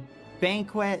a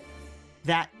banquet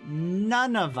that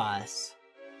none of us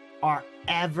are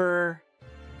ever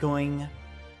going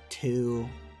to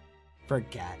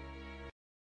forget.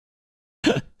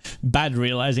 Bad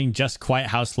realizing just quite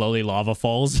how slowly lava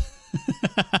falls.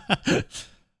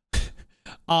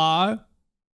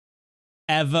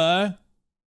 ever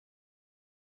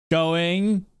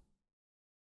going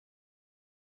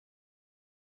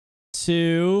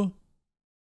to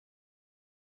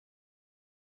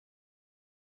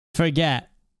forget.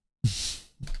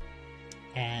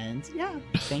 And yeah,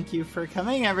 thank you for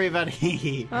coming,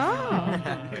 everybody. Oh.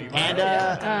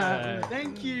 And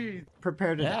thank you.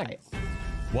 Prepare to die.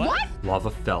 What? Lava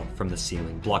fell from the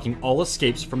ceiling, blocking all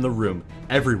escapes from the room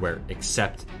everywhere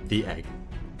except the egg.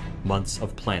 Months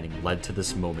of planning led to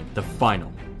this moment, the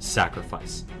final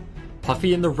sacrifice.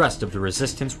 Puffy and the rest of the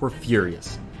resistance were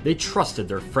furious. They trusted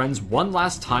their friends one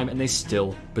last time and they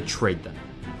still betrayed them.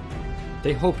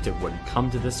 They hoped it wouldn't come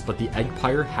to this, but the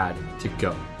Eggpire had to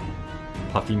go.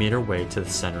 Puffy made her way to the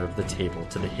center of the table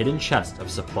to the hidden chest of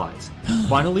supplies.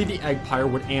 Finally, the Eggpire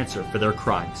would answer for their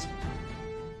crimes.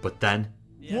 But then...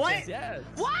 What? Yes.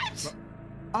 What?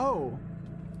 Oh.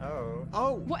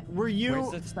 What? Were you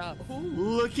Where's the stuff?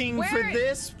 looking for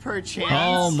this, perchance?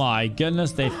 Oh my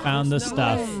goodness, they found the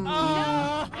stuff.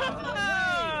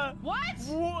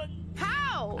 What?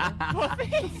 How?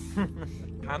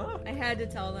 Hannah? I had to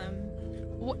tell them.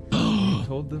 You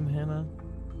told them, Hannah?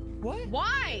 What?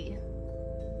 Why?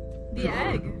 The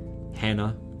egg.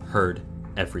 Hannah heard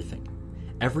everything.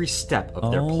 Every step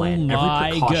of their Oh plan, my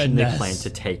every precaution they goodness. planned to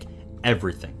take,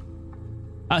 everything.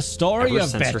 A story Ever of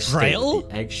since her stay betrayal? with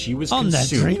the egg, she was On the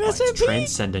consumed Dream by its SMP?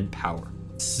 transcendent power.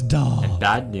 Stop. And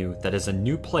Bad knew that as a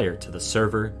new player to the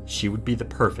server, she would be the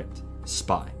perfect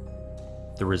spy.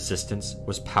 The resistance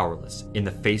was powerless. In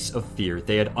the face of fear,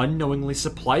 they had unknowingly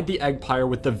supplied the Eggpire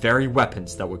with the very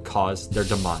weapons that would cause their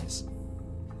demise.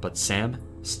 But Sam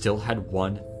still had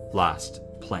one last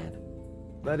plan.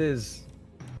 That is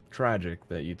tragic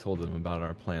that you told them about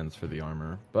our plans for the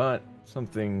armor, but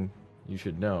something you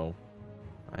should know.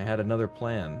 I had another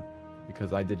plan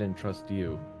because I didn't trust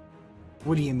you.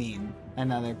 What do you mean,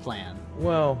 another plan?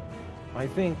 Well, I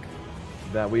think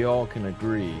that we all can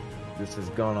agree this has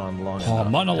gone on long Oh,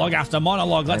 enough. monologue after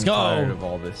monologue. Let's I'm go. tired of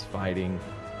all this fighting.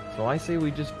 So I say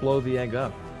we just blow the egg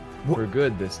up. For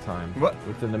good this time.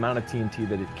 With an amount of TNT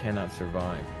that it cannot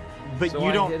survive. But So you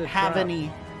I don't hit a have trap.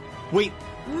 any... Wait.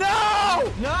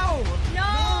 No! No!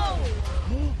 No!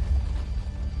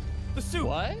 The soup.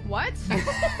 What?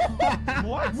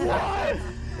 What? What?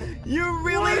 You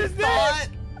really thought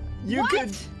you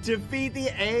could defeat the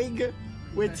egg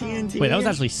with TNT? Wait, that was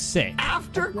actually sick.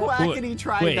 After Quackity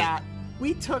tried Wait. that,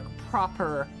 we took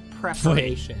proper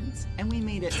preparations and we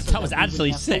made it so That was we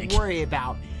actually wouldn't have sick. to worry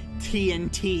about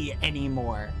TNT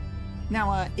anymore.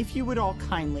 Now, if you would all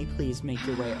kindly please make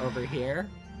your way over here,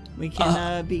 we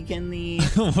can begin the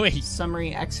Wait.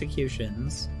 summary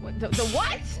executions. What? The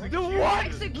what? The what?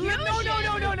 Execution.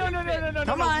 No.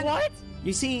 Come on. What?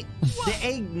 You see, the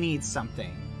egg needs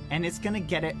something, and it's gonna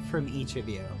get it from each of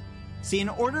you. See, in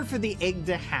order for the egg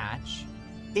to hatch,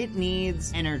 it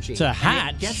needs energy. To And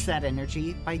hatch? it gets that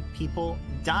energy by people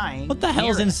dying. What the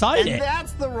hell's near inside and it? And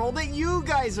that's the role that you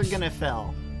guys are gonna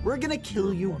fill. We're gonna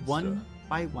kill you one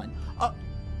by one.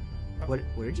 What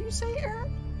did you say,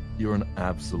 Eret? You're an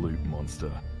absolute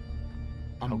monster.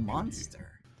 A monster?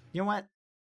 You know what?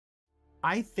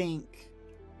 I think,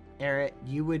 Eret,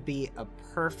 you would be a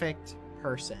perfect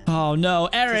person. Oh no,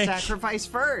 To Eric. sacrifice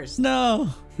first. No.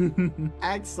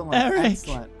 Excellent. Eric.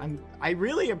 Excellent. I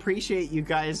really appreciate you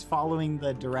guys following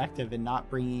the directive and not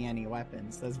bringing any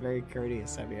weapons. That's very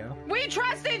courteous of you. We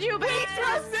trusted you, babe. We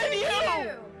trusted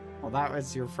you. Well, that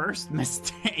was your first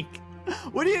mistake.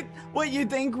 What you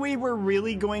think we were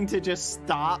really going to just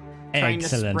stop trying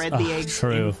Excellent. to spread the Oh, egg's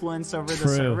true. influence over the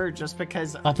True. server just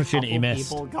because Opportunity a couple missed.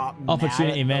 people got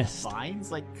Opportunity mad at missed. the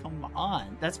vines? Like, come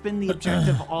on. That's been the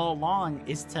objective all along,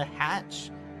 is to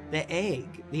hatch the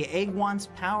egg. The egg wants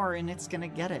power and it's gonna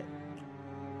get it.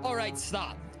 All right,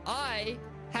 stop. I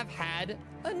have had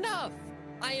enough.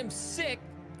 I am sick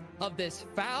of this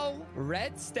foul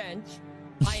red stench.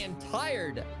 I am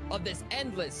tired of this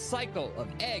endless cycle of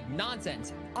egg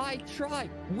nonsense.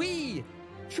 We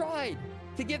tried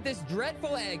to give this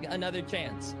dreadful egg another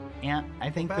chance. Yeah,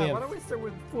 I think we Why have... don't we start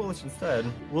with Foolish instead?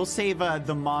 We'll save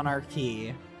the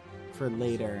monarchy for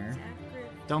later.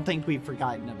 Don't think we've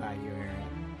forgotten about you,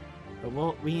 Eret.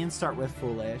 But we can start with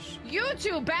Foolish. You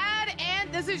two bad,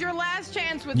 and this is your last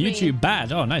chance with me. YouTube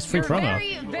bad. Oh, nice free Your promo.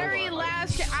 very, very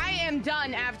last. I am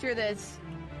done after this.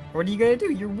 What are you gonna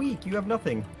do? You're weak. You have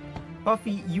nothing.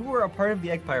 Puffy, you were a part of the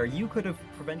Eggpire. You could have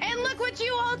prevented. And look what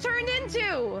you all turned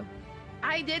into.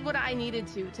 I did what I needed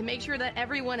to make sure that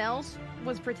everyone else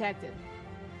was protected.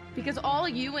 Because all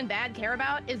you and Bad care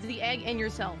about is the egg and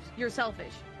yourselves. You're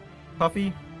selfish.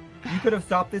 Puffy, you could have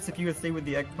stopped this if you had stayed with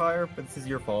the Eggpire, but this is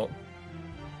your fault.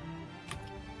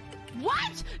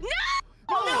 What?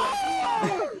 No!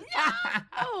 No!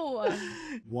 Oh.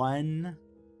 One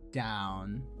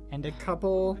down and a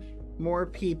couple more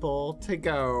people to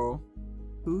go.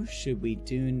 Who should we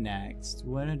do next?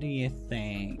 What do you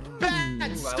think?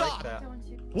 Bad! Stop!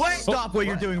 What? Stop what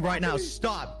you're doing right now.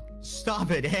 Stop.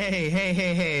 Stop it.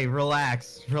 Hey.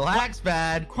 Relax. Relax,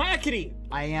 Bad. Quackity!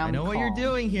 I know what you're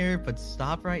doing here, but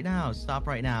stop right now. Stop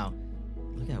right now.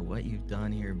 Look at what you've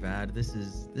done here, Bad. This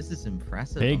is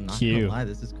impressive. Big I'm not Q. gonna lie.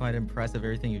 This is quite impressive,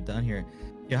 everything you've done here.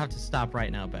 You have to stop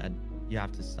right now, Bad. You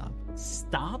have to stop.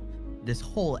 Stop? This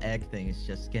whole egg thing is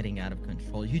just getting out of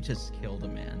control. You just killed a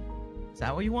man. Is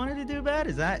that what you wanted to do, Bad?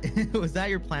 Was that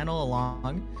your plan all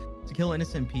along? To kill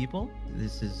innocent people?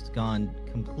 This has gone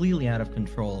completely out of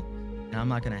control, and I'm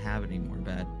not gonna have it anymore,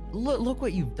 Bad. Look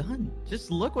what you've done.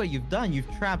 Just look what you've done. You've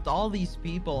trapped all these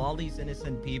people, all these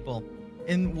innocent people,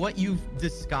 in what you've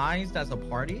disguised as a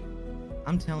party.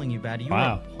 I'm telling you, Bad, you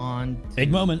are a pawn to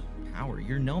big moment. Power.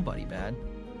 You're nobody, Bad.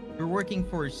 You're working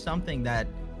for something that,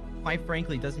 quite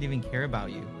frankly, doesn't even care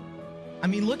about you. I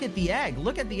mean, look at the egg.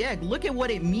 Look at the egg. Look at what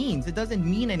it means. It doesn't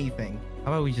mean anything.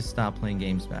 How about we just stop playing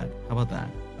games, Bad? How about that?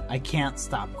 I can't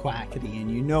stop Quackity, and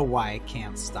you know why I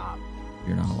can't stop.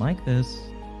 You're not like this.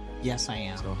 Yes, I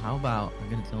am. So how about, I'm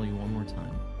gonna tell you one more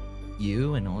time.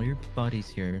 You and all your buddies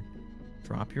here,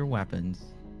 drop your weapons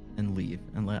and leave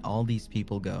and let all these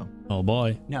people go. Oh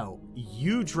boy. No,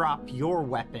 you drop your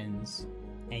weapons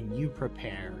and you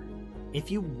prepare.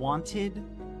 If you wanted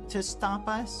to stop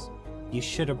us, you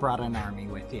should have brought an army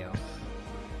with you.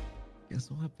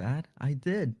 Guess what, Bad? I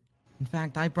did. In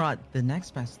fact, I brought the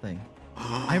next best thing.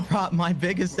 I brought my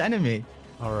biggest enemy.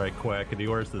 All right, Quackity,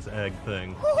 where's this egg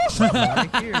thing? Right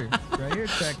here. Right here,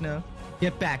 Techno.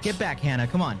 Get back, Hannah.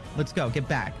 Come on, let's go. Get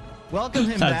back. Welcome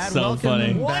him, That's Bad. so Welcome funny.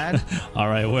 him, Bad. All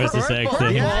right, where's this egg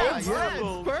thing? Yeah, it's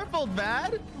purple,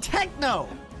 Bad. Techno!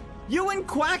 You and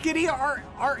Quackity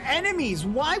are enemies.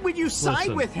 Why would you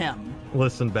side with him?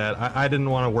 Listen, Bad, I didn't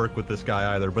want to work with this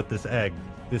guy either, but this egg,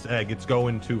 it's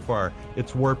going too far.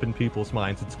 It's warping people's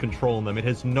minds. It's controlling them. It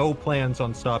has no plans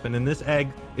on stopping. And this egg,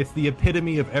 it's the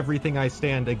epitome of everything I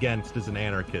stand against as an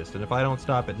anarchist. And if I don't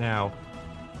stop it now,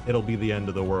 it'll be the end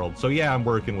of the world. So yeah, I'm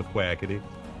working with Quackity.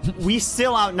 We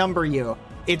still outnumber you.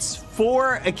 It's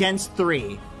 4 against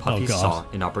 3. Puffy saw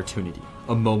an opportunity,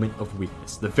 a moment of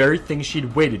weakness, the very thing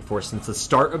she'd waited for since the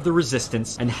start of the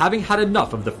resistance, and having had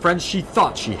enough of the friends she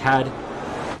thought she had,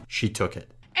 she took it.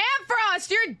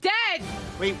 Ampharos, you're dead!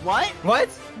 Wait, what? What?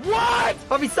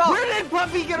 Puffy, stop! Where did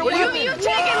Puffy get away with it? You've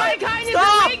taken my kindness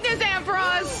and weakness,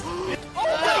 Ampharos! Oh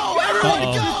my God!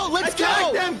 Everyone go! Let's Attack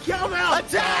go! them! Kill them!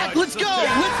 Attack! Let's go!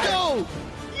 Let's go!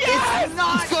 It's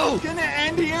not gonna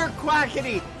end here,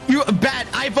 Quackity! You Bad,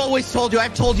 I've always told you,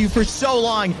 I've told you for so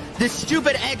long, this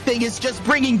stupid egg thing is just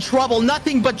bringing trouble,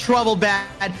 nothing but trouble,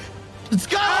 Bad. Let's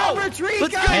go! Retreat,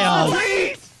 Let's guys! go!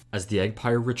 Retreat! As the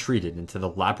Eggpire retreated into the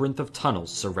labyrinth of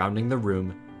tunnels surrounding the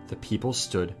room, the people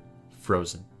stood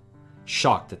frozen,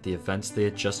 shocked at the events they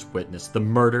had just witnessed, the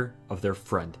murder of their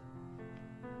friend.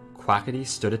 Quackity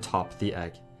stood atop the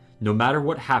egg. No matter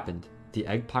what happened, the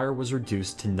Eggpire was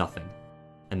reduced to nothing,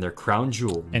 and their crown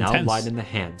jewel now lied in the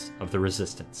hands of the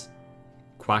resistance.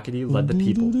 Quackity led the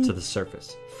people to the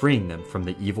surface, freeing them from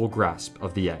the evil grasp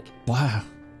of the egg. Wow.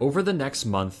 Over the next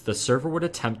month, the server would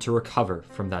attempt to recover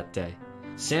from that day.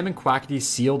 Sam and Quackity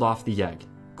sealed off the egg,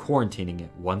 quarantining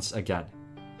it once again.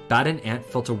 Bad and Ant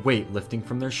felt a weight lifting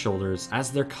from their shoulders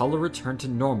as their color returned to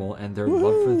normal and their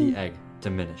love for the egg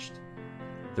diminished.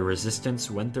 The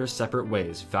resistance went their separate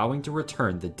ways, vowing to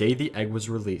return the day the egg was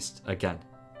released again.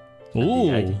 And the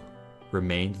egg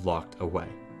remained locked away.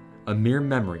 A mere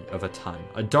memory of a time,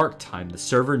 a dark time the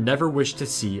server never wished to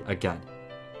see again.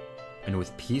 And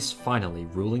with peace finally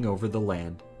ruling over the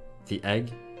land, the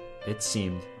egg, it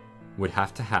seemed, would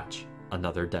have to hatch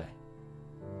another day.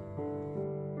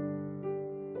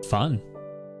 Fun.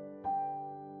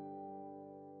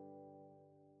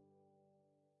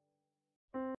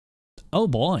 Oh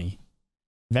boy.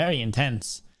 Very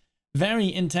intense.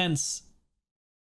 Very intense.